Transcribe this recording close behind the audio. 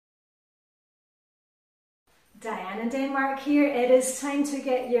Diane in Denmark here. It is time to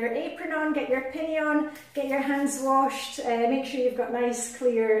get your apron on, get your pinny on, get your hands washed, make sure you've got nice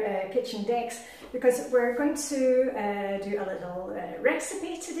clear kitchen decks, because we're going to do a little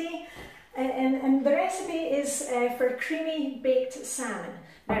recipe today. And the recipe is for creamy baked salmon.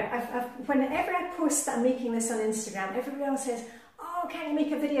 Now, whenever I post that I'm making this on Instagram, everybody else says, oh, can you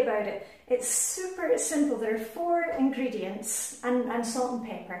make a video about it? It's super simple. There are 4 ingredients and salt and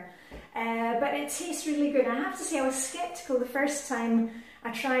pepper. But it tastes really good. I have to say I was sceptical the first time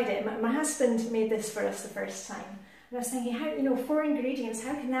I tried it. My husband made this for us the first time. And I was thinking, how, 4 ingredients,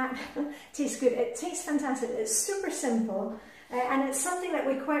 how can that taste good? It tastes fantastic. It's super simple. And it's something that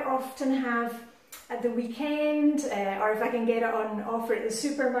we quite often have at the weekend, or if I can get it on offer at the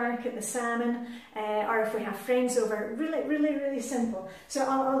supermarket, the salmon, or if we have friends over. Really simple. So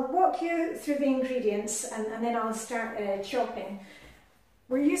I'll walk you through the ingredients and then I'll start chopping.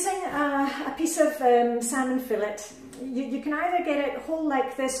 We're using a piece of salmon fillet. You can either get it whole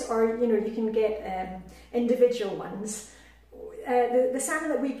like this, or you can get individual ones. The salmon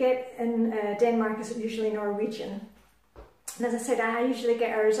that we get in Denmark is usually Norwegian. And as I said, I usually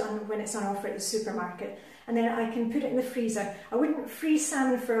get ours when it's on offer at the supermarket, and then I can put it in the freezer. I wouldn't freeze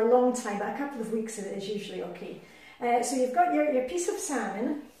salmon for a long time, but a couple of weeks is usually okay. So you've got your piece of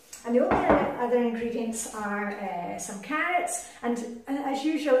salmon. And the only other ingredients are some carrots, and as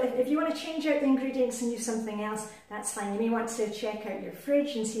usual, if you want to change out the ingredients and use something else, that's fine. You may want to check out your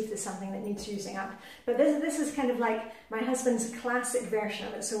fridge and see if there's something that needs using up. But this is kind of like my husband's classic version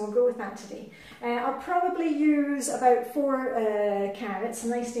of it, so we'll go with that today. I'll probably use about 4 carrots,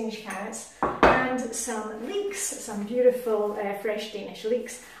 some nice Danish carrots, and some leeks, some beautiful fresh Danish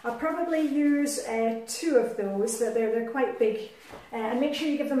leeks. I'll probably use 2 of those. They're quite big. And make sure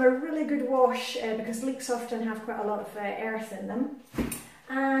you give them a really good wash, because leeks often have quite a lot of earth in them.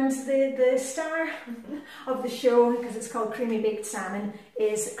 And the star of the show, because it's called creamy baked salmon,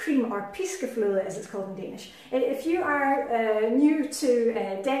 is cream, or fiskefløde as it's called in Danish. If you are new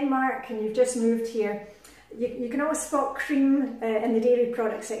to Denmark and you've just moved here, you can always spot cream in the dairy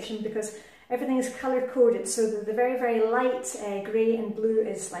product section, because everything is colour coded. So the very light grey and blue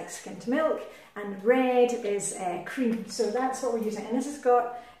is like skimmed milk, and red is cream. So that's what we're using. And this has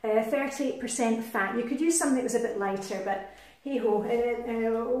got 38% fat. You could use something that was a bit lighter, but hey ho,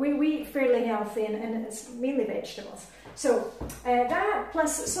 we eat fairly healthy, and it's mainly vegetables. So that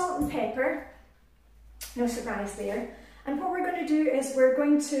plus salt and pepper, no surprise there. And what we're going to do is we're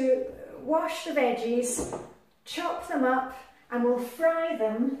going to wash the veggies, chop them up, and we'll fry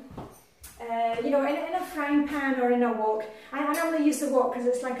them. In a frying pan or in a wok. I normally use the wok because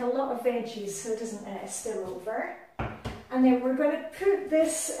it's like a lot of veggies, so it doesn't spill over. And then we're going to put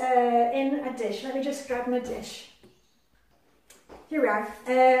this in a dish. Let me just grab my dish. Here we are.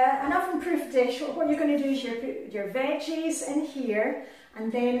 An oven-proof dish. What you're going to do is you put your veggies in here,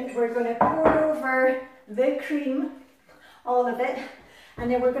 and then we're going to pour over the cream, all of it, and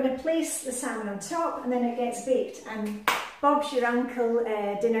then we're going to place the salmon on top, and then it gets baked. And Bob's your uncle,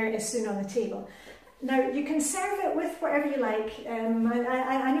 dinner is soon on the table. Now, you can serve it with whatever you like.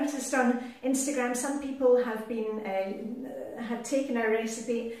 I noticed on Instagram some people have taken our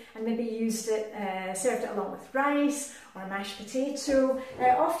recipe and maybe used it, served it along with rice or mashed potato.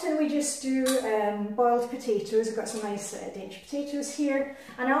 Often we just do boiled potatoes. I've got some nice Danish potatoes here,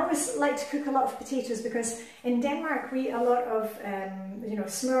 and I always like to cook a lot of potatoes, because in Denmark we eat a lot of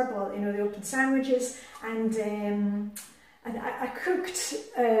smørrebrød, the open sandwiches, and I cooked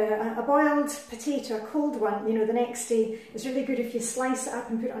a boiled potato, a cold one, the next day. It's really good if you slice it up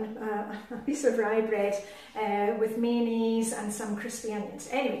and put it on a piece of rye bread with mayonnaise and some crispy onions.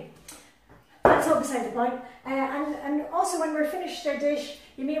 Anyway, that's all beside the point. And also, when we're finished our dish,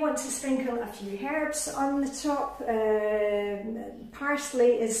 you may want to sprinkle a few herbs on the top.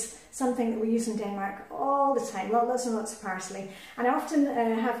 Parsley is something that we use in Denmark all the time, lots and lots of parsley. And I often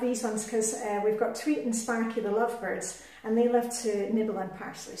have these ones because we've got Tweet and Sparky, the lovebirds, and they love to nibble on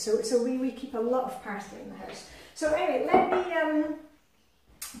parsley. So we keep a lot of parsley in the house. So anyway, let me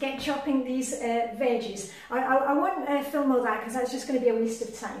get chopping these veggies. I won't film all that, because that's just going to be a waste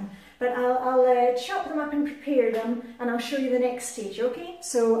of time. But I'll chop them up and prepare them, and I'll show you the next stage, okay?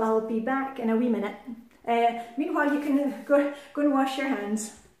 So I'll be back in a wee minute. Meanwhile, you can go and wash your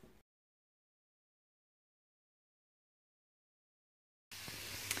hands.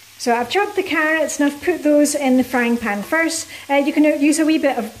 So I've chopped the carrots and I've put those in the frying pan first. You can use a wee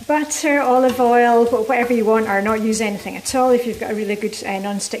bit of butter, olive oil, whatever you want, or not use anything at all if you've got a really good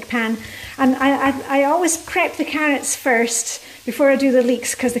non-stick pan. And I always prep the carrots first before I do the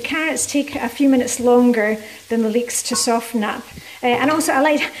leeks, because the carrots take a few minutes longer than the leeks to soften up. And also I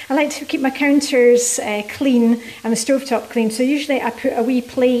like to keep my counters clean and the stovetop clean. So usually I put a wee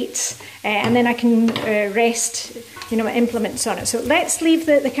plate and then I can rest, you know, my implements on it. So let's leave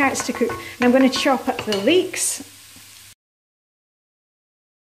the carrots to cook. And I'm going to chop up the leeks.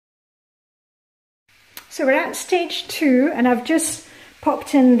 So we're at stage 2 and I've just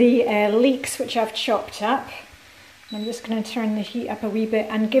popped in the leeks which I've chopped up. I'm just going to turn the heat up a wee bit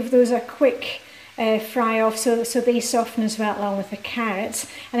and give those a quick fry off so they soften as well along with the carrots.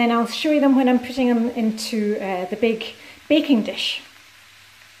 And then I'll show you them when I'm putting them into the big baking dish.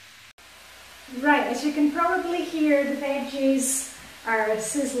 Right, as you can probably hear, the veggies are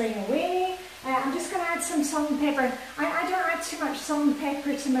sizzling away. I'm just going to add some salt and pepper. I don't add too much salt and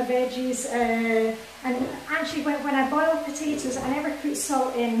pepper to my veggies, and actually when I boil potatoes I never put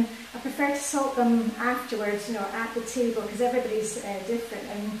salt in. I prefer to salt them afterwards, you know, at the table, because everybody's different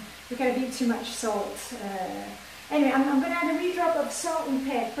and you can't eat too much salt. Anyway, I'm going to add a wee drop of salt and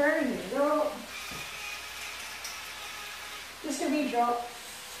pepper. Here we go. Just a wee drop.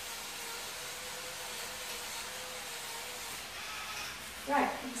 Right,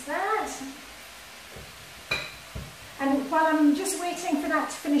 that's that. And while I'm just waiting for that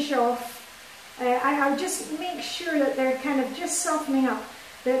to finish off, I'll just make sure that they're kind of just softening up.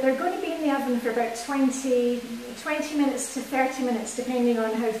 They're going to be in the oven for about 20 minutes to 30 minutes, depending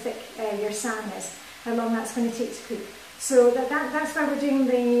on how thick your salmon is, how long that's going to take to cook. So that's why we're doing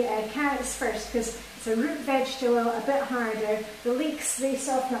the carrots first, because it's a root vegetable, a bit harder. The leeks, they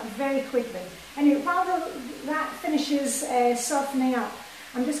soften up very quickly. Anyway, while that finishes softening up,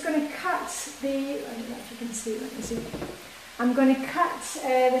 I'm just going to cut the, I don't know if you can see, let me see. I'm going to cut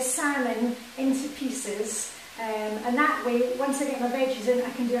the salmon into pieces, and that way, once I get my veggies in, I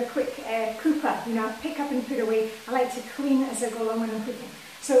can do a quick coop up, you know, pick up and put away. I like to clean as I go along when I'm cooking.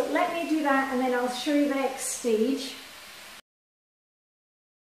 So let me do that and then I'll show you the next stage.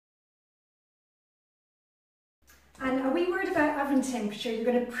 And a wee word about oven temperature. You're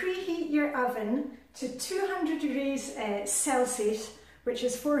going to preheat your oven to 200 degrees Celsius, which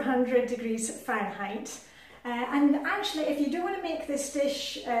is 400 degrees Fahrenheit. And actually, if you don't want to make this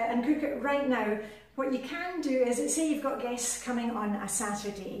dish and cook it right now, what you can do is, say you've got guests coming on a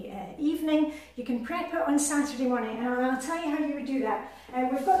Saturday evening, you can prep it on Saturday morning, and I'll tell you how you would do that.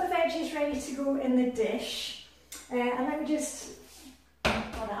 We've got the veggies ready to go in the dish, and let me just,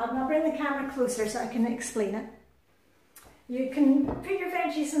 I'll bring the camera closer so I can explain it. You can put your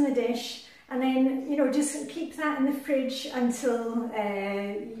veggies in the dish, and then, you know, just keep that in the fridge until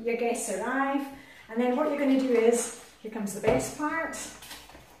your guests arrive. And then what you're going to do is, here comes the best part,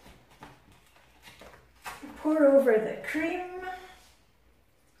 pour over the cream.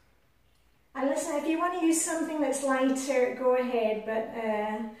 And listen, if you want to use something that's lighter, go ahead, but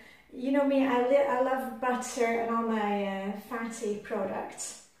you know me, I love butter and all my fatty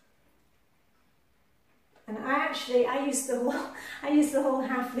products. And I use the whole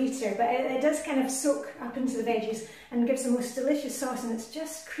half litre, but it does kind of soak up into the veggies and gives the most delicious sauce, and it's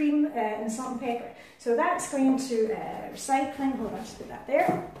just cream and salt and pepper. So that's going to recycling. Hold on, just put that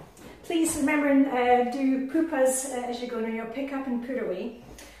there. Please remember and do pupas as you go, and you'll pick up and put away.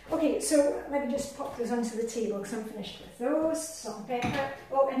 Okay, so let me just pop those onto the table because I'm finished with those. Salt and pepper.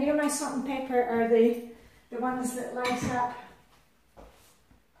 Oh, and you know my salt and pepper are the ones that light up.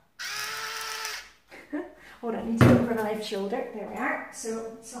 Hold on, I need to go for my left shoulder. There we are.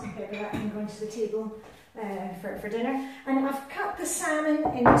 So salt and pepper, that can go into the table for dinner. And I've cut the salmon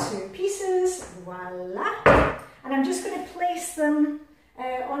into pieces. Voila! And I'm just going to place them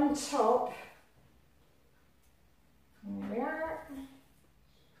on top. There we are.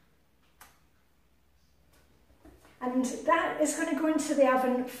 And that is going to go into the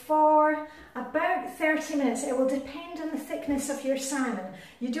oven for about 30 minutes. It will depend on the thickness of your salmon.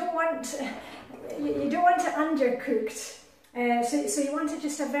 You don't want it undercooked. So you want it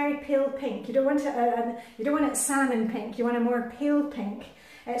just a very pale pink. You don't want it salmon pink. You want a more pale pink.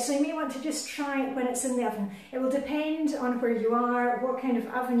 So you may want to just try it when it's in the oven. It will depend on where you are, what kind of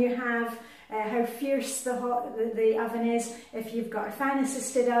oven you have, how fierce the oven is, if you've got a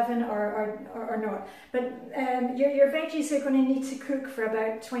fan-assisted oven or not. But your veggies are going to need to cook for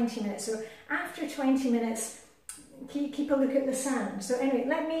about 20 minutes. So after 20 minutes, keep a look at the salmon. So anyway,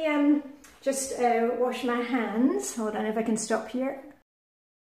 let me just wash my hands. Hold on, if I can stop here.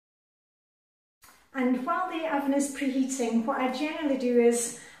 And while the oven is preheating, what I generally do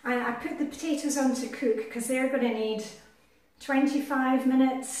is I put the potatoes on to cook, because they're going to need 25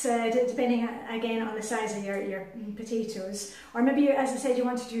 minutes, depending again on the size of your potatoes. Or maybe, as I said, you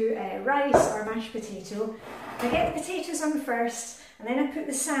want to do rice or mashed potato. I get the potatoes on first, and then I put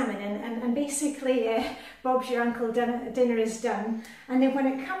the salmon in, and basically Bob's your uncle dinner is done. And then when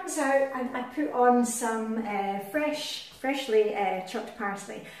it comes out, I put on some freshly chopped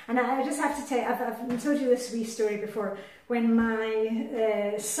parsley. And I just have to tell you, I've told you this wee story before. When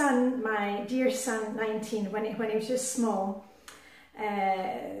my son, my dear son, 19, when he was just small,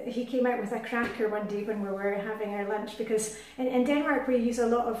 he came out with a cracker one day when we were having our lunch, because in Denmark we use a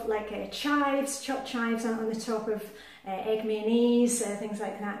lot of like chives, chopped chives on the top of egg mayonnaise, things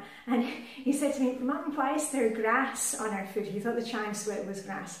like that. And he said to me, "Mum, why is there grass on our food?" He thought the chives was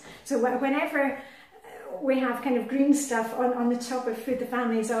grass. So whenever we have kind of green stuff on the top of food, the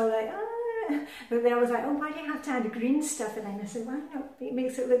family's all like, "Ah," but they always like, "Oh, why do you have to add green stuff?" And then I said, "Well, no, it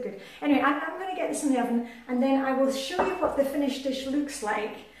makes it look good." Anyway, I'm going to get this in the oven, and then I will show you what the finished dish looks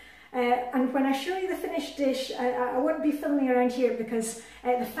like. And when I show you the finished dish, I won't be filming around here because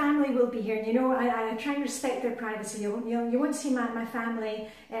the family will be here. And you know, I try and respect their privacy. You won't see my family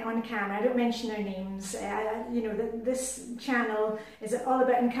on camera. I don't mention their names. You know, this channel is all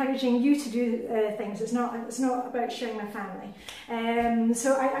about encouraging you to do things. It's not about showing my family.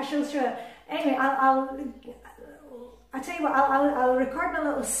 So I shall show it. Anyway, I'll tell you what, I'll record my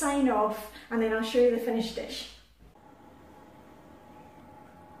little sign off, and then I'll show you the finished dish.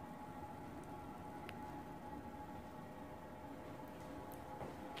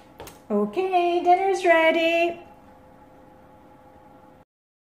 Okay, dinner's ready.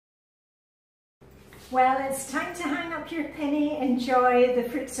 Well, it's time to hang up your penny, enjoy the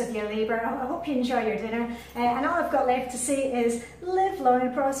fruits of your labour. I hope you enjoy your dinner. And all I've got left to say is live long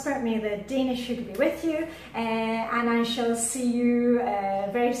and prosper. May the Danish hygge be with you. And I shall see you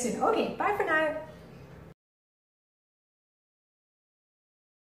very soon. Okay, bye for now.